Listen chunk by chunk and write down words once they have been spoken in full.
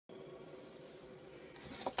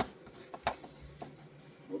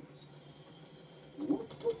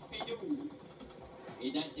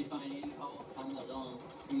finding out Amazon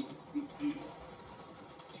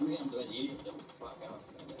 300 years the fuck out.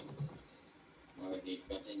 Already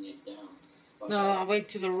cutting it down. No, I went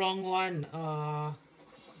to the wrong one. No.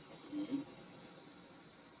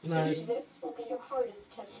 This will be your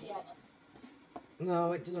hardest test yet. No, I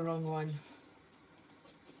went to the wrong one.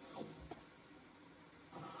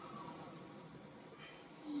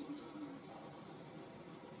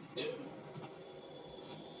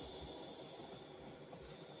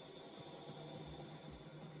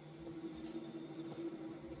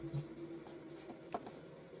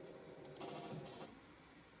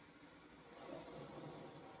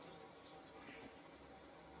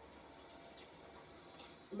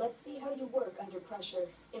 Let's see how you work under pressure.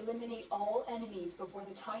 Eliminate all enemies before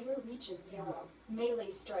the timer reaches 0. Melee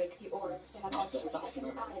strike the orbs to have extra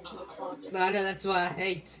seconds added to the clock. I know, that's why I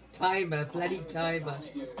hate timer, bloody timer.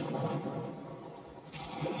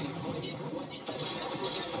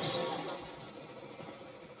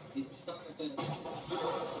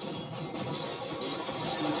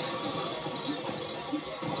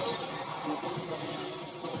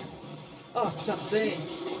 Oh, it's up there.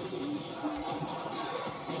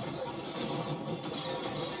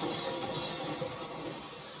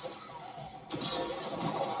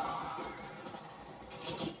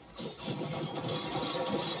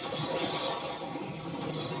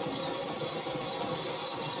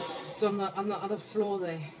 It's on the other floor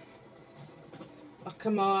there. Oh,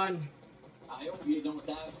 come on. I hope you don't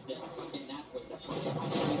have the fucking nap with the fucking.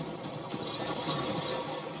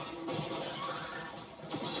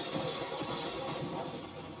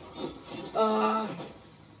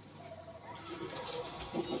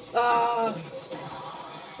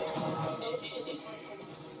 Most disappointing.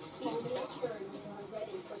 Only return when you are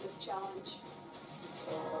ready for this challenge.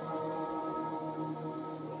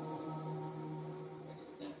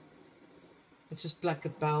 It's just like a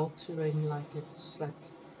bell to ring, like it's like.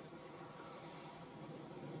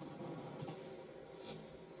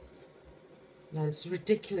 No, it's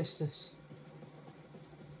ridiculous, this.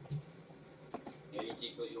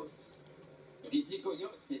 Ridiculous.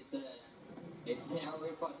 It's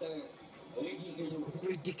Harry Potter.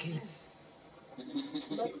 Ridiculous.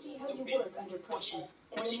 Let's see how you work under pressure.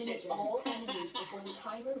 Eliminate all enemies before the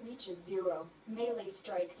timer reaches 0. Melee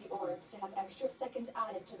strike the orbs to have extra seconds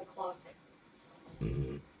added to the clock.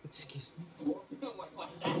 Excuse me.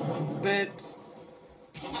 But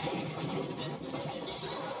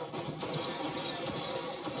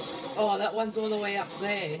oh, that one's all the way up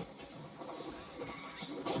there.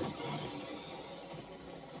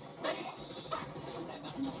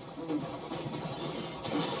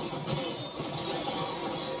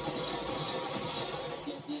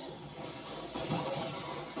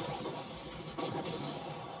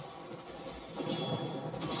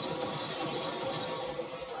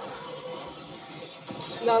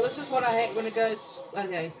 No, this is what I hate when it goes.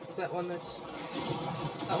 Okay, that one was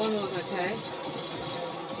okay.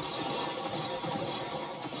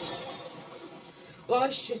 Oh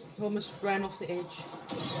shit, almost ran off the edge.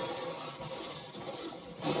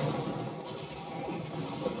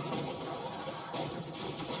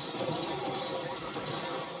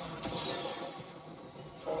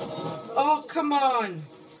 Oh, come on!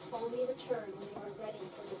 Only return when you are ready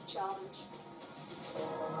for this challenge.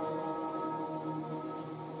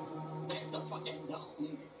 Take the fucking down.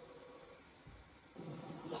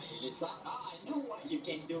 I know why you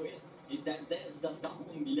can't do it. There's the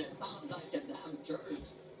dome that sounds like a damn church.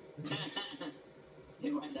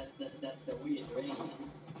 That's the weird ring.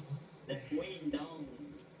 That Wayne down.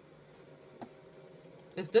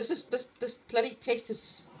 If this bloody test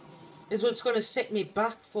is what's gonna set me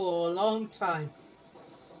back for a long time.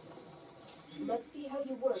 Let's see how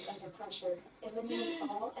you work under pressure. Eliminate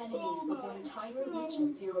all enemies before the timer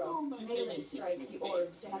reaches 0. Melee strike the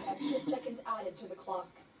orbs to have extra seconds added to the clock.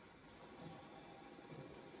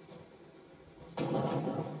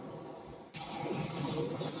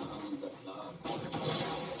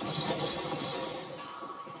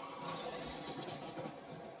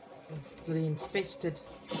 Bloody infested.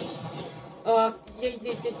 Oh, yeah.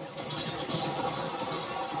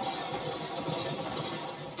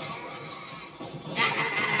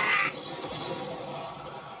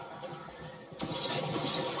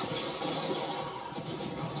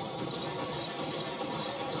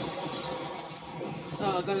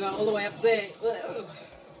 Oh, I gotta go all the way up there.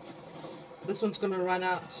 This one's gonna run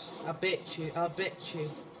out. I bet you.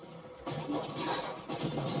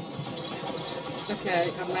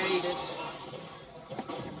 Okay, I made it.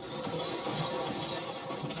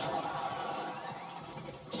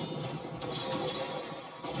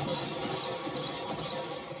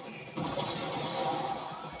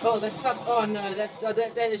 Oh, that's up. Oh no,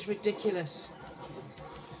 that is ridiculous.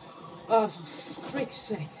 Oh, for frick's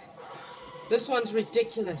sake. This one's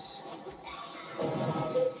ridiculous. It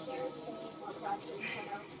appears you need more practice,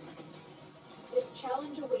 Hannah. This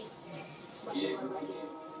challenge awaits you when you are ready.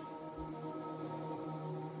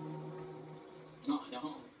 No,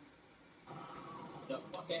 no. The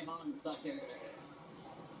Pokemon sucker.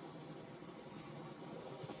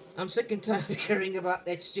 I'm sick and tired of hearing about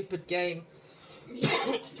that stupid game. Yeah,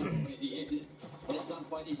 I know it is. But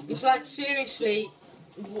somebody's It's like, seriously,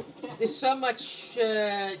 there's so much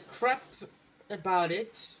crap about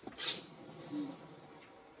it.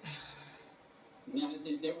 Yeah,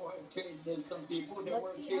 they were chasing some people. They Let's were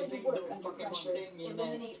see how you chasing work the under Pokemon pressure. thing in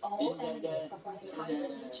Eliminate all enemies before the timer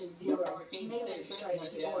reaches zero. Melee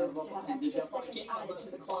strike the orbs to have extra seconds added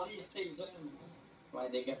to the clock. Why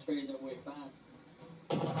they got traded away fast?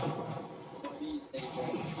 Police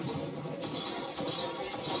station.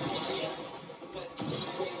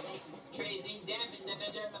 Tracing them in the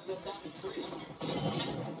middle of the damn street.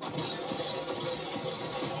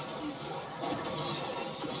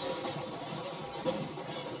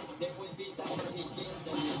 There will be somebody killed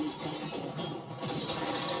on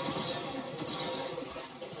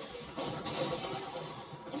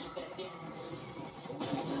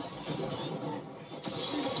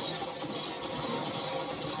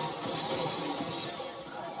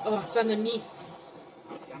Oh, it's underneath.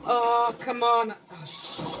 Oh, come on. Oh,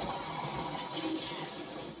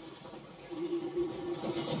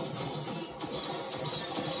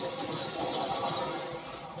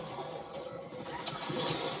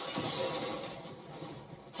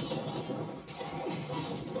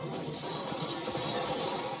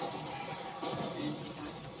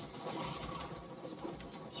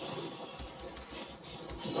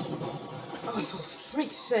 oh, for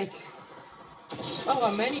freak's sake. Oh,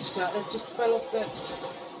 I managed that. It just fell off the...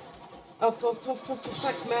 Oh, for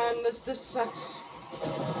fuck, man. This sucks.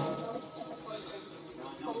 Most disappointing.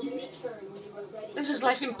 Only return when you are ready. This for is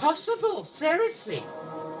like challenge. impossible. Seriously.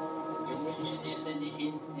 You will get it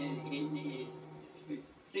in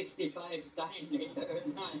 65 times later.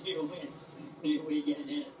 Now you win. You will get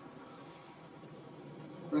it.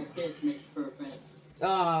 Practice makes perfect.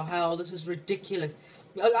 Oh, hell, this is ridiculous.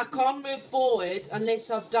 I can't move forward unless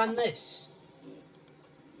I've done this.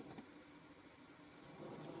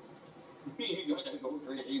 You're gonna go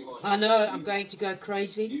crazy one. I know, I'm going to go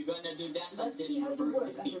crazy. You're gonna do that. Let's see how you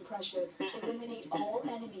work under pressure. Eliminate all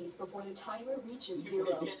enemies before the timer reaches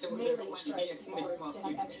zero. Melee strike the orbs to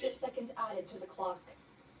have extra seconds added to the clock.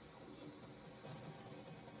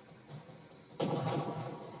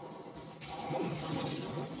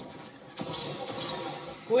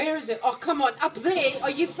 Where is it? Oh, come on, up there? Are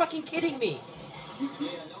you fucking kidding me? You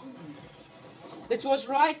play alone. It was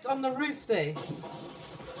right on the roof there.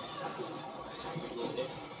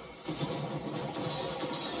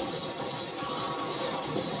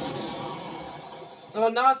 Oh,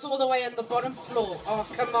 now it's all the way on the bottom floor. Oh,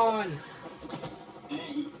 come on.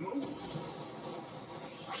 Hey, move.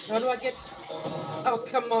 How do I get... Oh,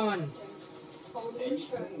 come on. Only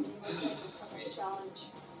return when you are ready for this challenge.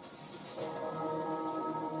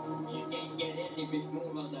 You can't get it if you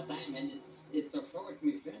move all the time, and it's a short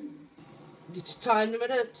mission. It's time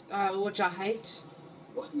limit, which I hate.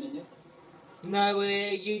 1 minute. No,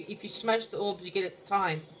 if you smash the orbs, you get a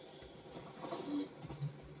time.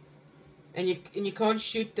 And you can't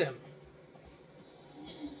shoot them.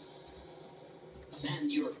 Send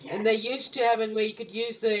your cat. And they used to have it where you could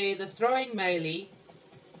use the throwing melee,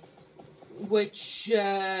 which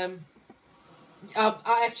I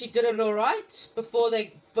actually did it all right before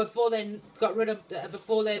they got rid of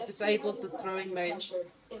before they Let's see how disabled you the work throwing under melee. pressure.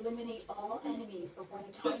 Eliminate all enemies before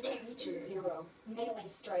the timer reaches zero. Melee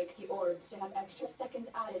strike the orbs to have extra seconds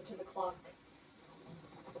added to the clock.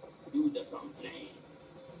 Do the complaint.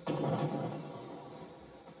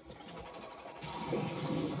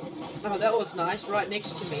 Oh, that was nice, right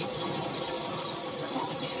next to me.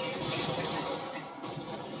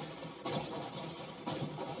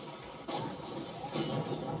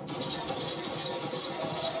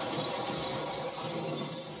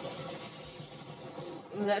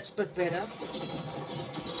 That's a bit better.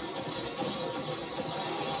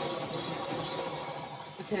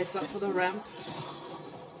 Okay, it's up for the ramp.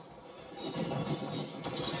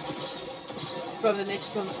 Probably the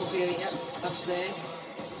next ones will be up there.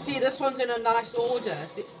 See, this one's in a nice order.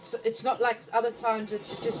 It's not like other times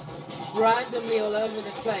it's just randomly all over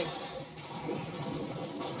the place.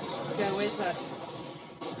 Okay, where's that?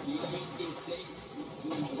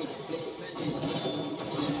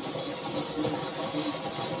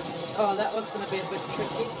 Oh, that one's going to be a bit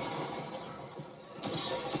tricky.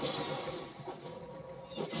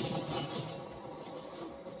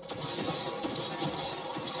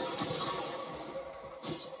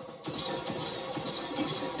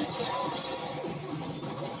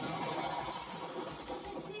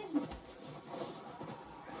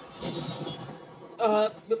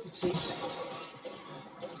 See?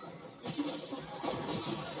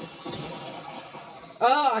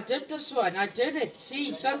 Oh, I did this one. I did it.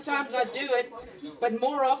 See, sometimes I do it, but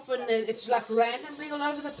more often it's like randomly all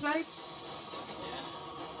over the place.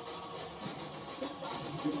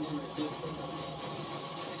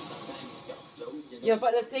 Yeah,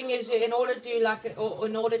 but the thing is, in order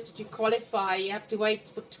to qualify, you have to wait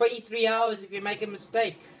for 23 hours if you make a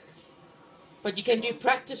mistake. But you can do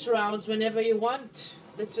practice rounds whenever you want.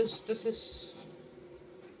 This is.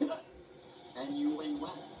 And you win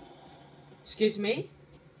what? Excuse me.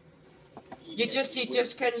 You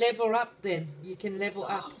just can level up then. You can level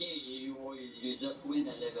up. Okay, you just win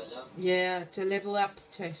a level up. Yeah, to level up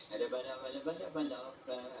test.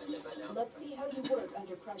 Let's see how you work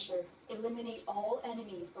under pressure. Eliminate all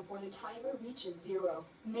enemies before the timer reaches 0.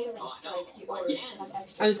 Melee strike the orbs to have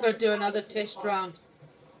extra. I'm just going to do another test round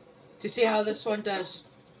to see how this one does.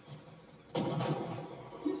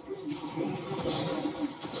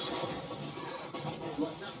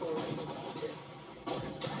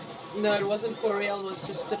 No, it wasn't for real. It was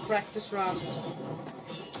just a practice round.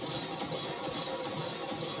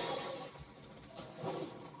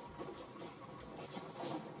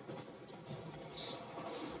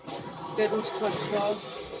 That was quite slow.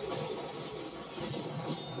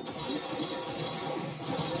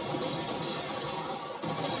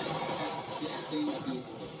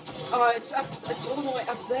 Oh, it's up. It's all the way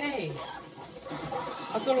up there.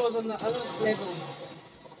 I thought it was on the other level.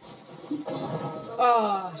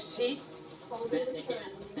 Oh, see?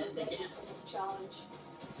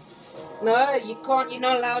 No, you can't. You're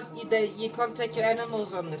not allowed. You can't take your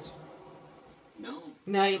animals on it. No.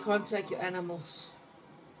 No, you can't take your animals.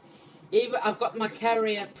 Even I've got my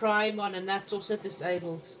carrier prime on, and that's also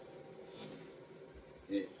disabled.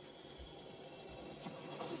 Okay.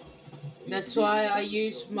 That's why I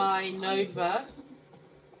use my Nova.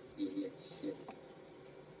 Idiot shit.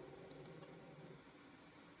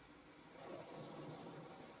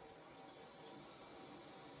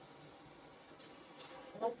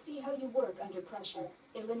 Let's see how you work under pressure.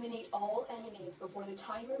 Eliminate all enemies before the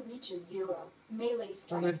timer reaches 0. Melee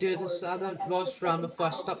strike. I'm gonna do this other last round before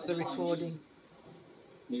I stop the recording.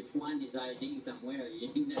 If one is hiding somewhere,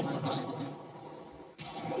 you never find him.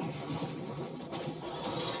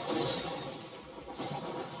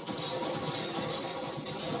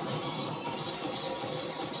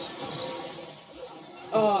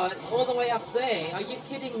 Oh, all the way up there. Are you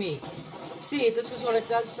kidding me? See, this is what it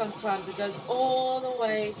does sometimes. It goes all the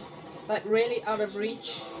way, like really out of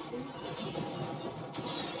reach.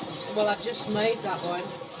 Well, I just made that one.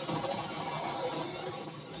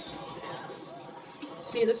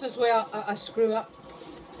 See, this is where I screw up.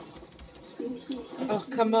 Oh,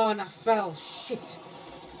 come on, I fell. Shit.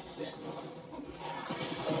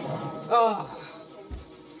 Oh,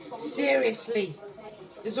 seriously.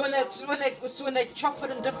 It's when they chop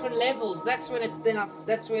it in different levels. That's when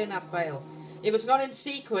I fail. If it's not in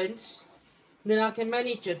sequence, then I can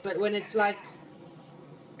manage it. But when it's like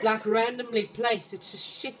randomly placed, it's just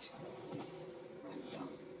shit.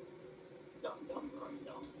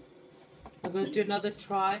 I'm going to do another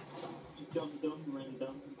try.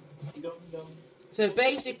 So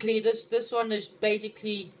basically, this one is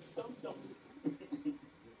basically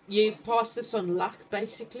you pass this on luck,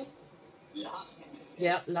 basically.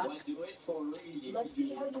 Yeah, luck. Let's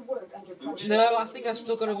see how you work under pressure. No, I think I've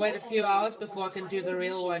still got to wait a few hours before I can do the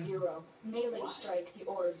real one. Melee strike the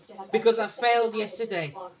orbs to have Because I failed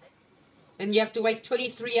yesterday. And you have to wait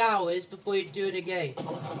 23 hours before you do it again.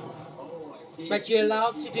 But you're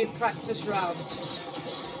allowed to do practice rounds.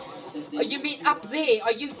 Oh, you mean up there?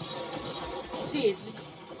 Are you... See,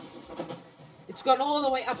 it's gone all the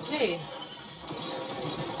way up there.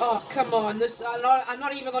 Oh, come on. I'm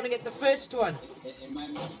not even going to get the first one.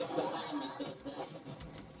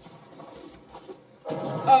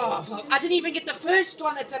 Oh, fuck. I didn't even get the first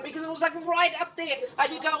one that time because it was like right up there. I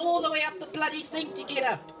had to go all the way up the bloody thing to get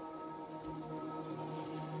up.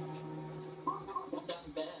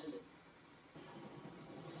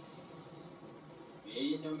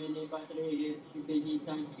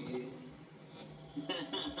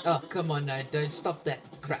 Oh, come on now, don't stop that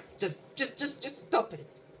crap. Just stop it.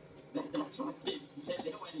 That's what they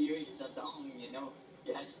say when you eat the tongue, you know.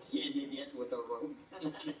 You have to see an idiot with a rope.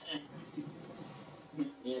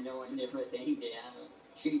 You know, and everything, they have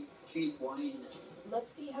cheap wine.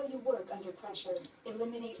 Let's see how you work under pressure.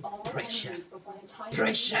 Eliminate all enemies before the timer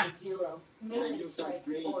Pressure. reaches 0. Melee strike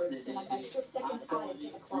the orbs to have extra seconds added to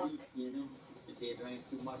the clock. You know, they drank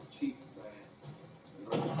too much cheap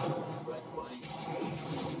red wine.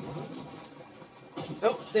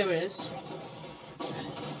 Oh, there it is.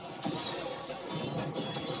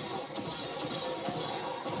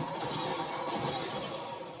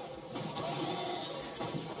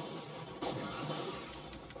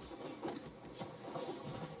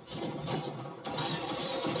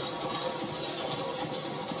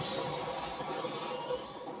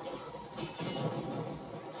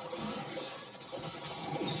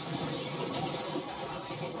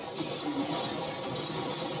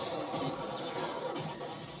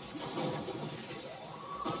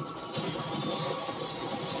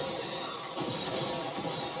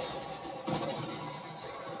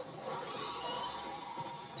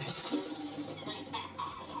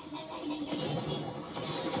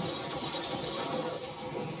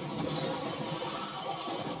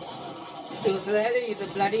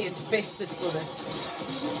 bloody infested for this.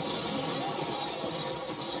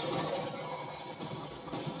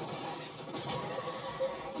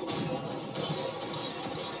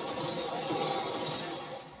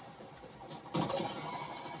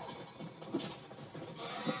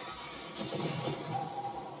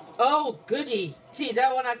 Oh, goody! See,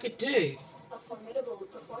 that one I could do. A formidable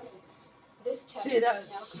performance. This test See that? is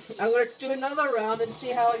now complete. I'm gonna do another probably and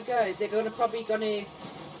see how it goes. They're probably gonna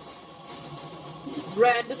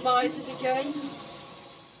randomize it again.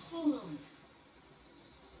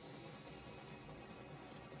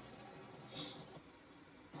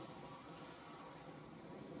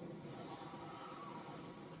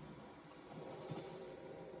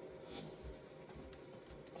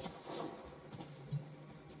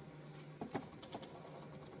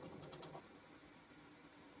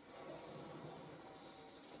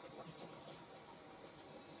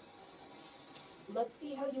 Let's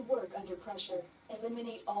see how you work under pressure.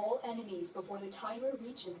 Eliminate all enemies before the timer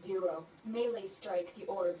reaches 0. Melee strike the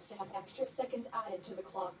orbs to have extra seconds added to the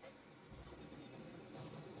clock.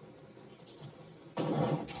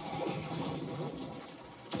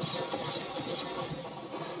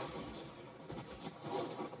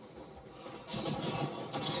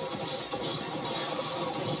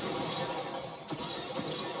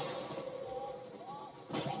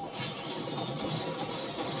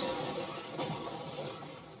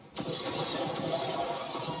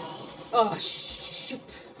 Oh, shoot.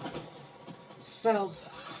 Fell.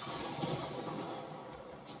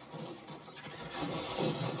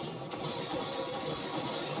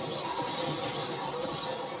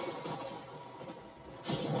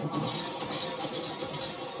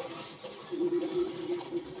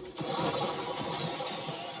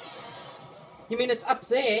 You mean it's up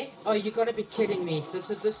there? Oh, you gotta be kidding me. This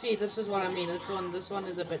is what I mean. This one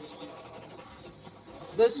is a bit...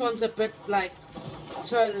 This one's a bit, like,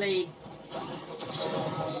 totally...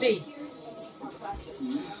 See?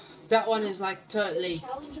 That one is, like, totally...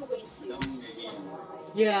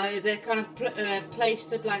 Yeah, they kind of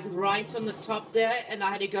placed it, like, right on the top there, and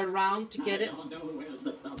I had to go round to get it. I don't know where's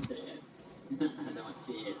the top there. I don't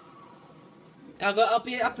see it. I'll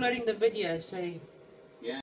be uploading the video, so...